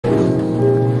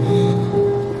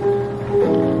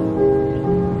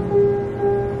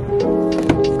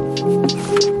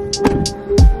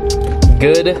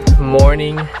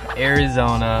morning,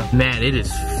 Arizona. Man, it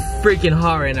is freaking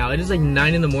hot right now. It is like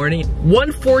 9 in the morning.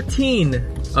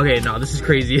 1:14. Okay, no, this is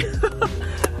crazy.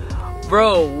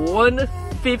 Bro,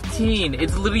 1:15.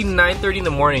 It's literally 9:30 in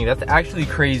the morning. That's actually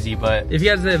crazy, but if you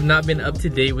guys have not been up to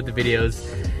date with the videos,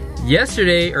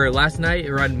 yesterday or last night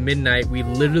around midnight, we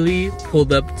literally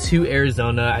pulled up to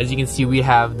Arizona. As you can see, we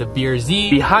have the BRZ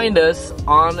behind us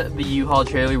on the U-Haul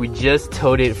trailer. We just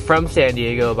towed it from San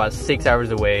Diego, about 6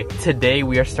 hours away. Today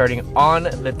we are starting on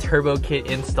the turbo kit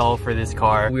install for this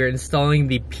car. We are installing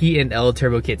the P&L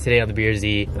turbo kit today on the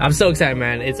BRZ. I'm so excited,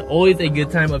 man. It's always a good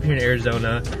time up here in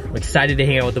Arizona. I'm excited to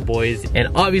hang out with the boys, and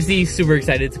obviously super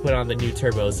excited to put on the new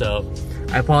turbo. So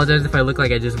I apologize if I look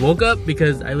like I just woke up,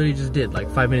 because I literally just did like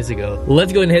 5 minutes ago.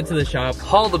 Let's go and head to the shop,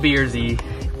 haul the BRZ,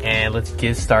 and let's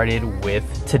get started with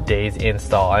today's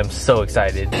install. I'm so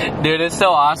excited. Dude, it's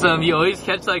so awesome. You always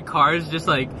catch like cars just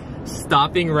like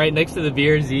stopping right next to the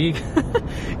BRZ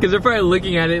because they're probably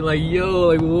looking at it like, yo,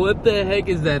 like what the heck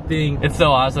is that thing? It's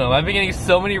so awesome. I've been getting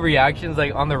so many reactions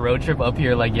like on the road trip up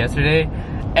here, like yesterday.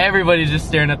 Everybody's just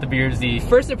staring at the BRZ.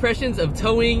 First impressions of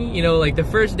towing, you know, like the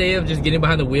first day of just getting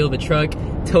behind the wheel of a truck,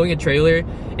 towing a trailer,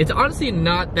 it's honestly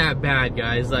not that bad,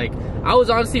 guys. Like, I was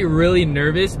honestly really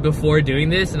nervous before doing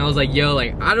this, and I was like, yo,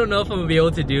 like, I don't know if I'm gonna be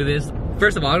able to do this.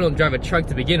 First of all, I don't drive a truck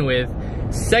to begin with.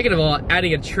 Second of all,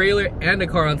 adding a trailer and a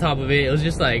car on top of it, it was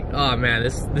just like, oh man,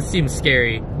 this seems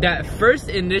scary. That first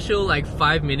initial like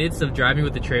 5 minutes of driving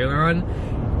with the trailer on,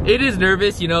 it is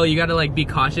nervous, you know. You gotta like be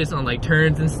cautious on like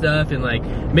turns and stuff, and like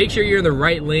make sure you're in the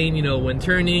right lane, you know, when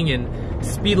turning, and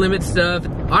speed limit stuff.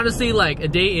 Honestly, like a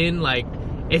day in, like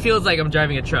it feels like I'm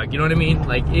driving a truck, you know what I mean?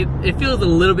 Like it feels a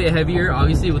little bit heavier,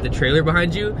 obviously, with the trailer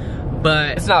behind you,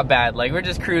 but it's not bad. Like, we're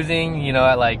just cruising, you know,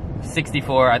 at like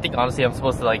 64. I think honestly I'm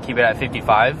supposed to like keep it at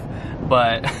 55,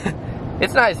 but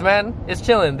it's nice, man. It's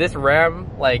chilling. This Ram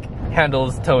like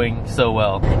handles towing so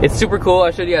well. It's super cool. I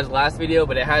showed you guys last video,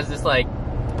 but it has this like,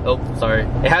 oh, sorry.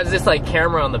 It has this like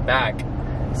camera on the back,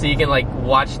 so you can like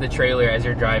watch the trailer as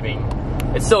you're driving.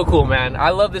 It's so cool, man.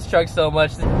 I love this truck so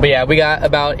much. But yeah, we got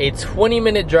about a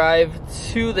 20-minute drive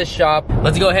to the shop.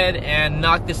 Let's go ahead and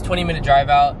knock this 20-minute drive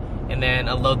out, and then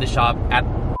unload the shop at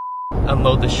the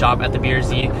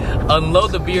BRZ.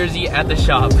 Unload the BRZ at the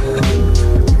shop.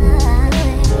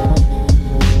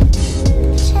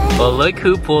 Well, look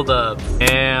who pulled up.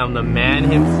 Damn, the man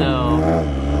himself.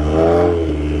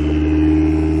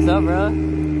 What's up, bro?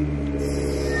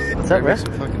 What's up, bro?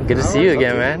 Good to see you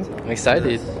again, man. I'm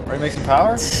excited. Ready to make some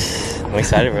power? I'm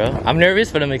excited, bro. I'm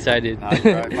nervous, but I'm excited. Right,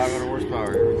 500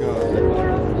 horsepower. Here we go.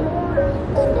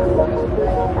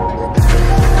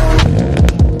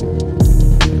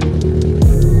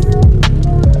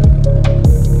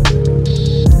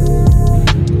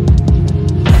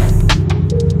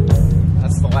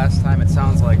 That's the last time it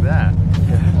sounds like that.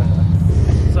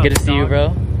 Good to see you,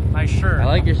 bro. Nice shirt. I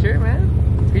like your shirt, man.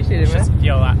 Appreciate it, man.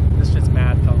 Yo, this shit's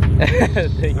mad comfy.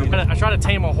 Thank you. I try to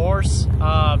tame a horse.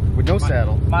 With no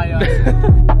saddle.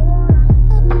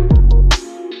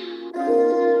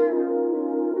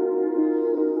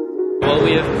 Well,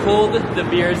 we have pulled the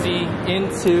BRZ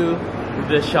into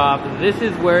the shop. This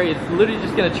is where it's literally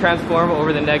just gonna transform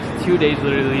over the next 2 days,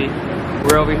 literally.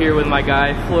 We're over here with my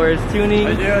guy, Flores Tuning.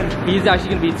 How you doing? He's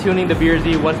actually gonna be tuning the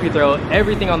BRZ once we throw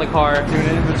everything on the car. Doing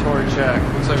an inventory check.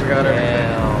 Looks like we got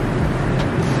everything.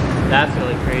 That's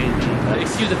really crazy.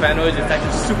 Excuse the fan noise, it's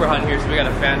actually super hot in here, so we got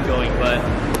a fan going, but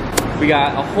we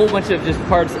got a whole bunch of just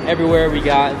parts everywhere. We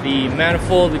got the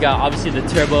manifold, we got obviously the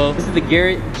turbo. This is the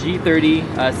Garrett G30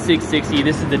 660.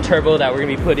 This is the turbo that we're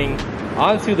gonna be putting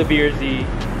onto the BRZ.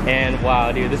 And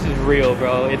wow, dude, this is real,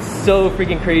 bro. It's so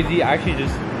freaking crazy. Actually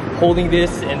just holding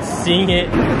this and seeing it,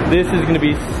 this is gonna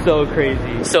be so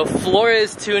crazy. So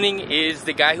Flores Tuning is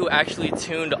the guy who actually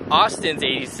tuned Austin's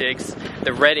 86,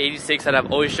 the red 86 that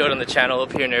I've always showed on the channel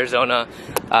up here in Arizona.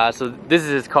 So this is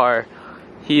his car.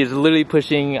 He is literally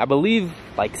pushing, I believe,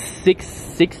 like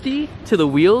 660 to the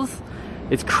wheels.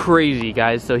 It's crazy,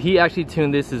 guys. So he actually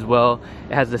tuned this as well.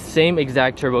 It has the same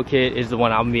exact turbo kit is the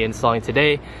one I'm gonna be installing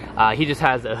today. He just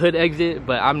has a hood exit,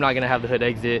 but I'm not gonna have the hood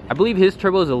exit. I believe his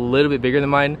turbo is a little bit bigger than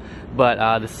mine, but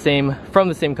from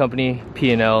the same company,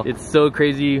 P&L. It's so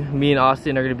crazy. Me and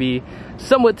Austin are gonna be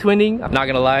somewhat twinning. I'm not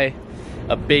gonna lie.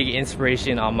 A big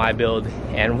inspiration on my build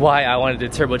and why I wanted to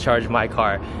turbocharge my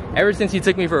car. Ever since he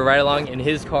took me for a ride along in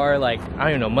his car, like, I don't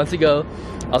even know, months ago,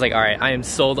 I was like, all right, I am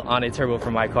sold on a turbo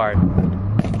for my car.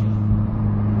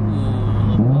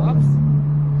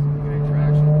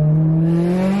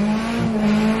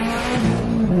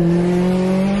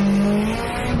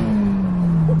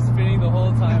 Spinning the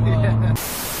whole time.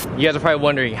 You guys are probably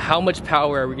wondering how much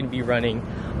power are we gonna be running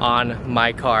on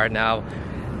my car. Now,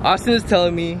 Austin is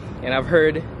telling me, and I've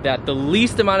heard, that the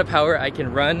least amount of power I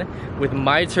can run with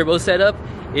my turbo setup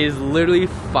is literally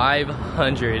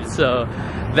 500. So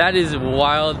that is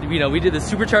wild. You know, we did the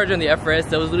supercharger on the FRS,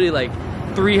 that was literally like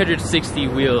 360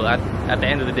 wheel at the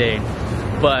end of the day.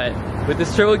 But with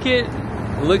this turbo kit,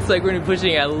 looks like we're gonna be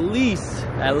pushing at least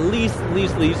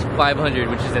 500,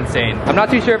 which is insane. I'm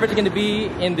not too sure if it's gonna be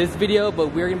in this video,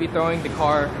 but we're gonna be throwing the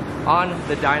car on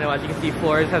the dyno. As you can see,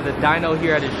 Flores has a dyno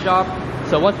here at his shop.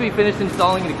 So once we finish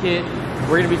installing the kit,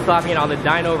 we're gonna be slapping it on the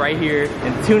dyno right here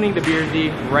and tuning the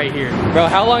BRZ right here. Bro,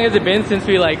 how long has it been since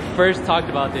we like first talked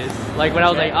about this? Like when I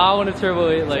was like, oh, I want to turbo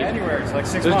it. Like January, it's like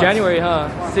 6 months. It was January,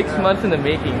 huh? 6 months in the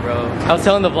making, bro. I was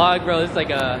telling the vlog, bro, it's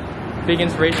like a big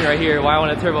inspiration right here why I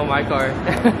want to turbo my car.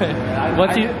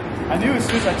 I knew as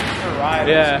soon as I took it for a ride,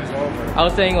 yeah. it was over. I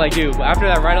was saying like, dude, after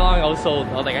that ride along, I was sold.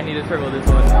 I was like, I need to turbo this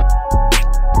one.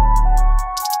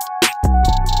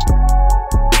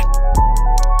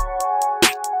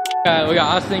 We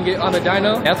got Austin on the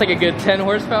dyno. That's like a good 10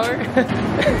 horsepower.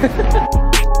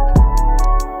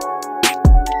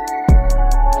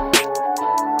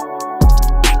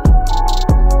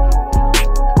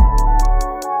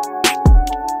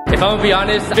 If I'm gonna be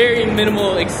honest, very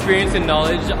minimal experience and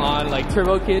knowledge on like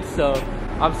turbo kits, so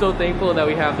I'm so thankful that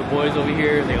we have the boys over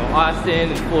here, you know,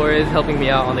 Austin and Flores helping me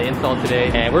out on the install today.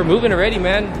 And we're moving already,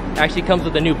 man. Actually comes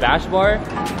with a new bash bar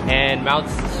and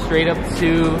mounts straight up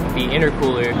to the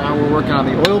intercooler. Now we're working on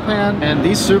the oil pan, and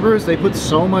these Subarus, they put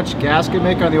so much gasket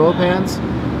make on the oil pans.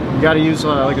 You got to use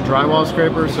like a drywall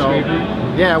scraper. So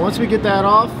yeah, once we get that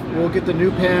off, we'll get the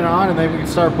new pan on, and then we can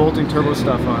start bolting turbo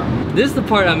stuff on. This is the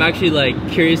part I'm actually like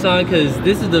curious on, because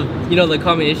this is the, you know, the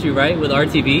common issue, right, with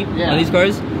RTV on these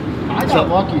cars. I got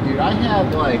lucky, dude. I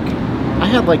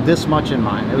had like this much in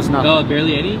mine. It was nothing. Oh,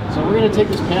 barely any? So we're gonna take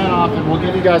this pan off, and we'll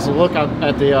give you guys a look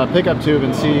at the pickup tube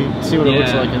and see what it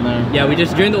looks like in there. Yeah, we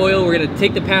just drained the oil. We're gonna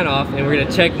take the pan off, and we're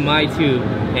gonna check my tube.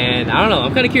 And I don't know,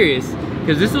 I'm kind of curious,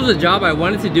 because this was a job I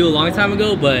wanted to do a long time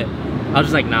ago, but I was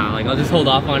just like, nah, like I'll just hold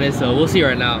off on it. So we'll see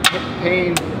right now.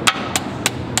 Pain.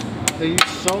 They use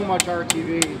so much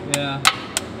RTV. Yeah.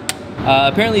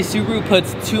 Apparently Subaru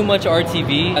puts too much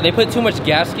RTV. They put too much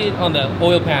gasket on the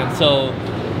oil pan, so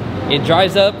it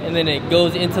dries up and then it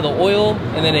goes into the oil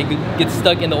and then it gets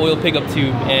stuck in the oil pickup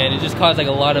tube, and it just caused like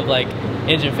a lot of like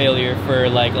engine failure for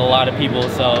like a lot of people.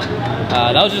 So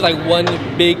that was just like one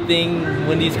big thing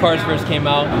when these cars first came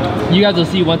out. You guys will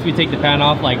see once we take the pan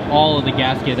off, like all of the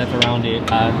gasket that's around it.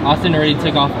 Austin already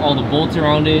took off all the bolts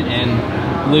around it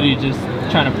and literally just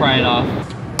trying to pry it off.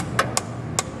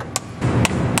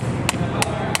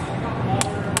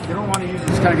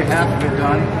 Just gotta get half of it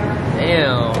done.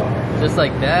 Damn, just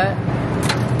like that?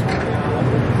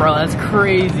 Bro, that's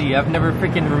crazy. I've never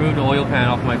freaking removed an oil pan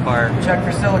off my car. Check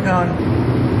for silicone.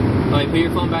 Oh, you put your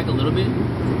phone back a little bit?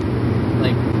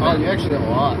 Like, oh, you actually have a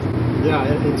lot. Yeah,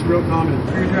 it's real common.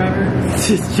 Screwdriver.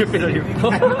 Just dripping on your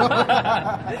phone.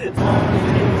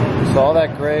 So all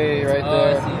that gray right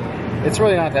there. I see. It's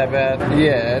really not that bad.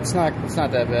 Yeah, it's not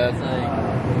that bad. It's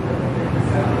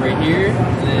like right here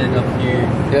and then up here.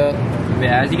 Yeah.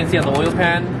 Yeah, as you can see on the oil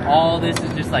pan, all this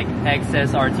is just like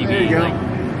excess RTV. There you go. Like,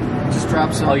 just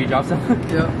drop some. Oh, you dropped some?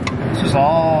 Yeah. This is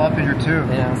all up in here too.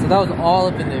 Yeah, so that was all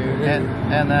up in there.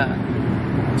 And that.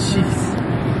 Jeez.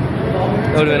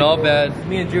 That would have been all bad.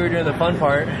 Me and Drew were doing the fun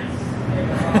part.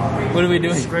 What are we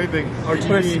doing? Scraping RTV.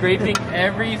 We're scraping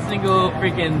every single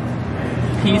freaking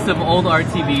piece of old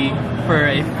RTV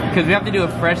because we have to do a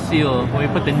fresh seal when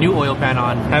we put the new oil pan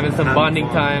on. Having some bonding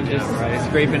time, just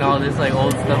scraping all this like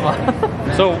old stuff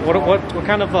off. So what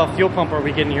kind of fuel pump are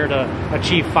we getting here to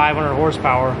achieve 500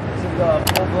 horsepower? This is the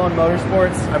full-blown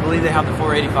Motorsports. I believe they have the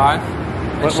 485.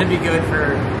 It should be good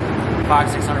for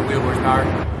 500-600 wheel horsepower.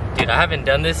 Dude, I haven't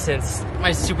done this since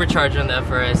my supercharger on the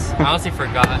FRS. I honestly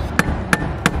forgot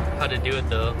how to do it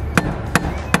though.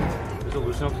 Is it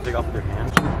loose enough to take off with your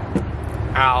hands?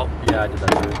 Ow. Yeah, I did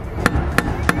that too.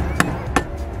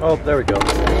 Oh, there we go.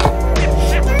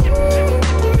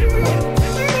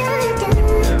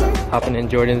 Hopping in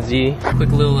Jordan Z.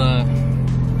 Quick little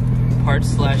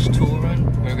parts / tool run.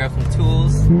 We're gonna grab some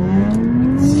tools.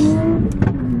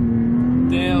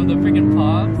 Damn, the freaking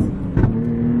pops.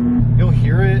 You'll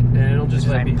hear it, and it'll just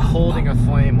like be holding a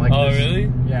flame like this. Oh, really?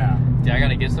 Yeah. Dude, I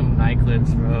gotta get some night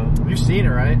clips, bro. You've seen it,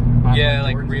 right? Yeah,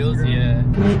 like reels, yeah.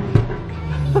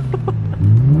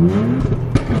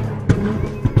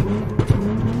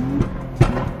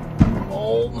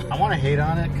 I want to hate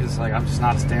on it because like I'm just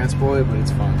not a stance boy, but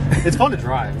it's fun. It's fun to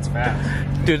drive. It's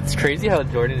fast. Dude, it's crazy how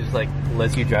Jordan just like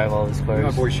lets you drive all his cars.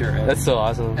 My boy sure has. That's so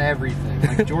awesome. Everything.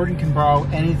 Like Jordan can borrow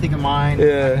anything of mine.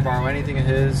 Yeah. I can borrow anything of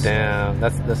his. Damn,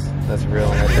 that's real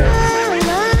right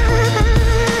there.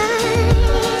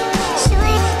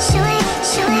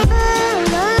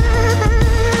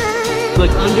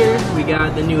 look under, we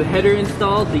got the new header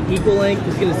installed, the equal length.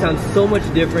 It's gonna sound so much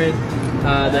different.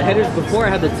 The headers before I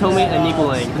had the toe mate and equal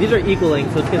length. These are equal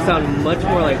length, so it's gonna sound much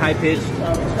more like high pitched.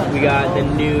 We got the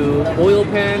new oil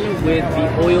pan with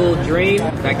the oil drain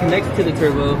that connects to the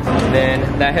turbo.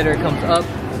 Then that header comes up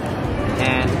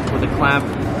and with a clamp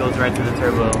goes right to the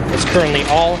turbo. It's currently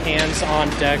all hands on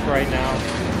deck right now.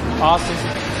 Austin's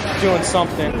doing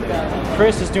something.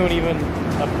 Chris is doing even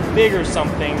a bigger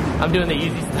something. I'm doing the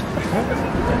easy stuff.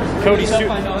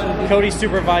 Cody's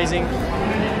supervising.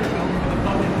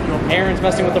 Aaron's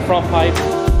messing with the front pipe.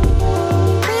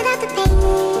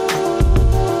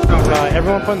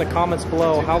 Everyone put in the comments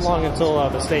below how long until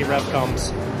the state rep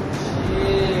comes.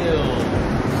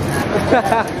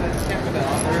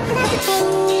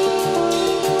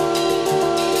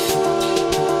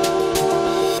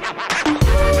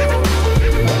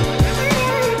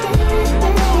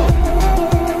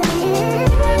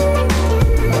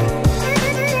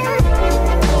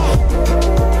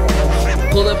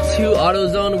 Pulled up to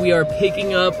AutoZone. We are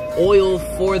picking up oil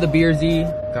for the BRZ.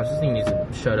 Gosh, this thing needs to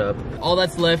shut up. All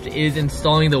that's left is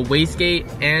installing the wastegate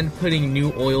and putting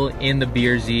new oil in the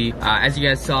BRZ. As you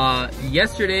guys saw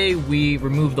yesterday, we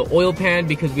removed the oil pan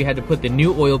because we had to put the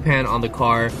new oil pan on the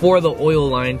car for the oil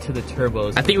line to the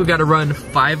turbos. I think we've got to run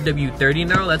 5W30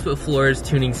 now. That's what Flores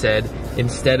Tuning said,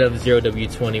 instead of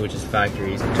 0W20, which is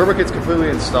factory. Turbo kit's completely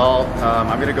installed.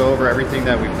 I'm gonna go over everything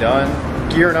that we've done.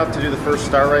 Gearing up to do the first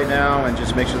start right now and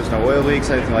just make sure there's no oil leaks,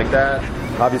 anything like that.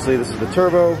 Obviously this is the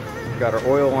turbo. We've got our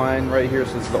oil line right here,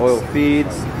 so this is the oil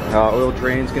feeds. Oil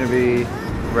drain's gonna be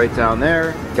right down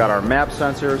there. Got our map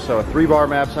sensor, so a 3-bar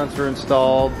map sensor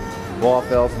installed, wall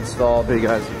valves installed. Hey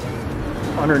guys,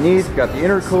 underneath, got the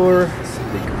intercooler,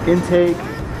 the intake,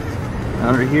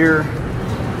 under here,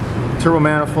 turbo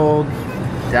manifold,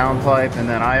 downpipe, and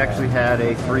then I actually had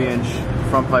a 3-inch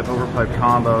front pipe over pipe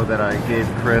combo that I gave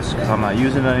Chris because I'm not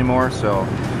using it anymore. So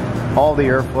all the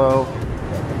airflow,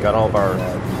 got all of our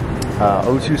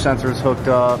O2 sensors hooked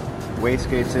up,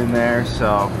 wastegates in there,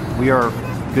 so we are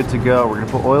good to go. We're gonna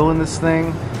put oil in this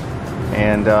thing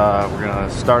and we're gonna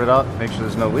start it up, make sure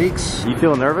there's no leaks. You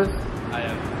feeling nervous? I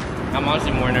am. I'm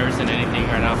honestly more nervous than anything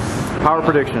right now. Power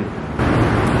prediction.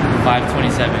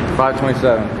 527.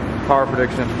 527. Power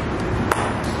prediction.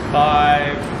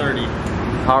 530.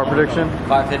 Power prediction.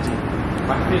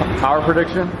 550. Power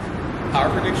prediction. Power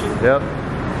prediction? Yep.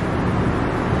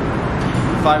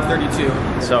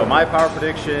 532. So my power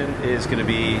prediction is gonna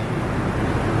be,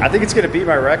 I think it's gonna beat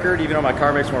my record, even though my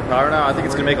car makes more power now. I think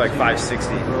it's gonna make like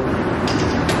 560.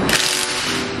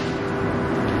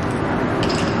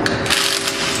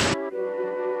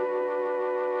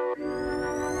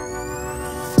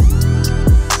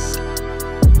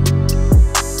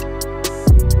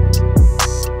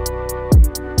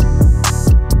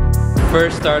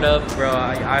 First startup, bro,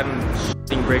 I'm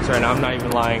shitting brakes right now, I'm not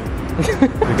even lying.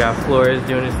 We got Flores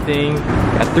doing his thing.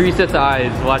 Got 3 sets of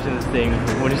eyes watching this thing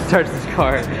when he starts his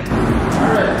car.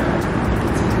 Alright.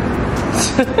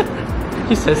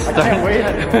 He says start. I can't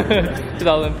wait. He's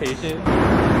all impatient.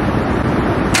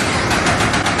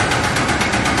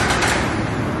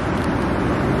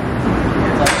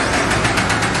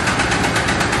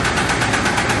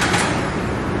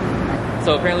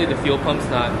 So apparently the fuel pump's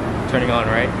not turning on,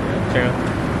 right?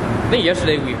 I think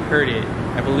yesterday we heard it,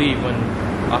 I believe, when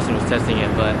Austin was testing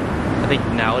it, but I think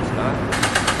now it's not.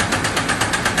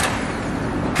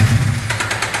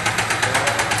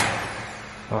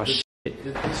 Oh shit.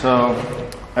 So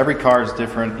every car is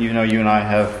different, even though you and I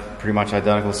have pretty much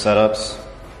identical setups.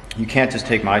 You can't just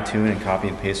take my tune and copy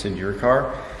and paste it into your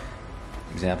car.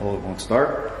 Example, it won't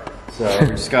start. So you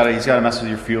just gotta, he's gotta mess with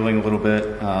your fueling a little bit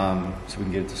so we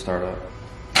can get it to start up.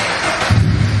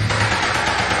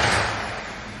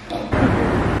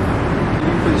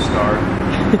 Please start.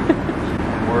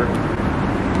 Work.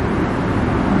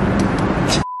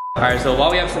 Alright, so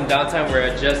while we have some downtime,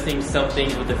 we're adjusting some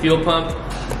things with the fuel pump.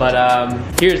 But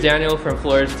here's Daniel from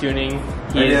Flores Tuning.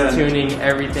 He is tuning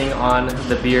everything on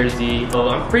the BRZ. So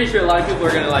I'm pretty sure a lot of people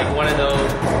are gonna like want to know,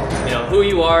 you know, who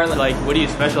you are, like what do you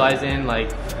specialize in,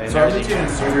 like. So I've been tuning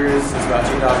Subarus since about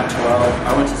 2012.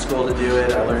 I went to school to do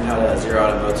it. I learned how to zero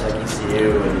out a Motec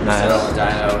ECU and set up a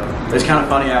dyno. It was kind of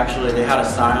funny actually. They had a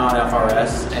Scion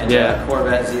FRS and a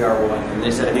Corvette ZR1, and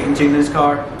they said if you can tune this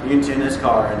car, you can tune this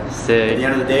car. And sick. At the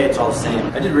end of the day, it's all the same.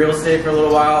 I did real estate for a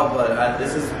little while, but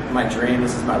this is my dream.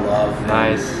 This is my love.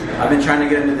 Nice. I've been trying to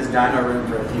get into this dyno room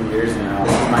for a few years now.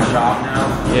 This is my shop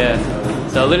now. Yeah.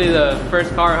 So literally the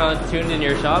first car tuned in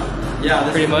your shop? Yeah,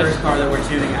 this is the first car that we're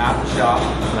tuning at the shop.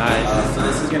 Nice. So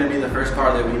this is going to be the first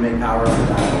car that we make power on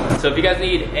the dyno. So if you guys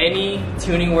need any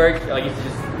tuning work, like you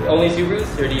just only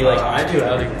Subarus, or do you like? I do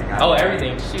other? everything. Oh,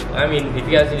 everything. Shoot. I mean, if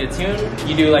you guys need a tune,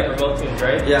 you do like remote tunes,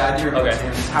 right? Yeah, I do remote Okay.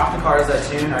 tunes. Half the cars I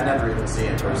tune, I never even see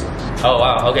in person. Oh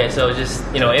wow. Okay, so just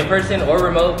in person or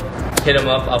remote, hit him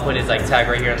up. I'll put his like tag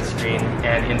right here on the screen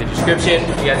and in the description.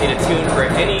 If you guys need a tune for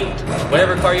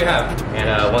whatever car you have. And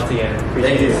once again,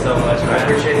 appreciate you so much, man. I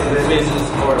appreciate the business and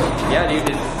support. Yeah,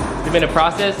 dude. It's been a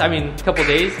process. I mean, a couple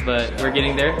days, but we're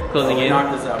getting there, closing in.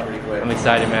 Knock this out pretty quick. I'm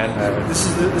excited, man. This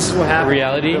is what happens.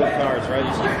 Reality. With cars, right?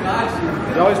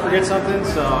 You always forget something,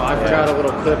 so I forgot a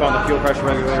little clip on the fuel pressure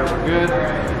regulator. We're good.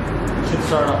 Should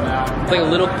start up now. It's like a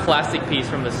little plastic piece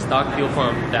from the stock fuel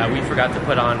pump that we forgot to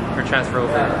put on for transfer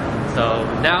over. So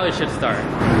now it should start.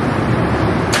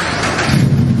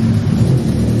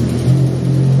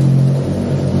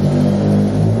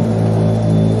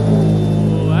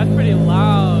 Ooh, that's pretty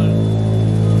loud.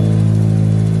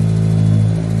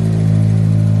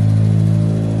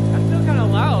 That's still kind of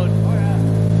loud. Oh yeah.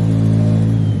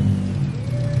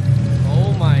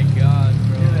 Oh my god,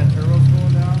 bro. Yeah, that turbo's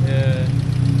going down. Yeah.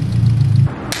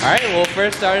 Alright, we'll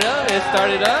first start it up. It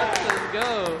started up. Let's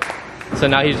go. So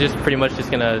now he's just pretty much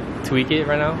just gonna tweak it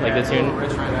right now? Like the tune?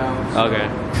 Rich right now. Okay.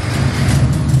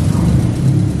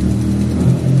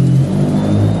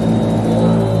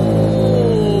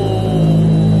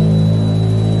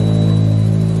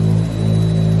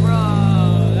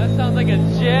 Bro, that sounds like a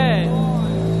jet.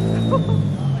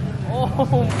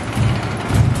 Oh.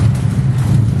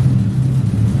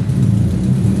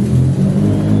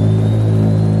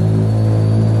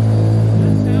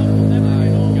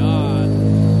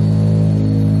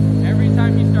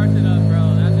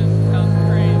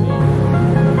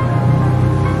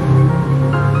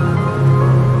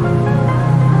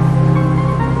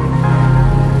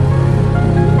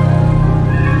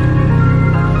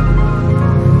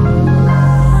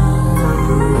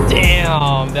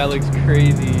 That looks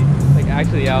crazy. Like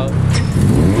actually out.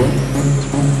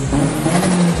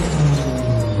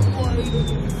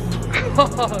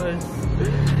 Gosh.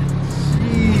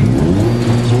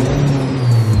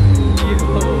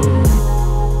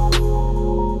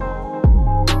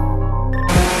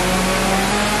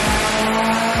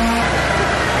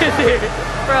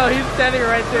 Bro, he's standing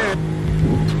right there.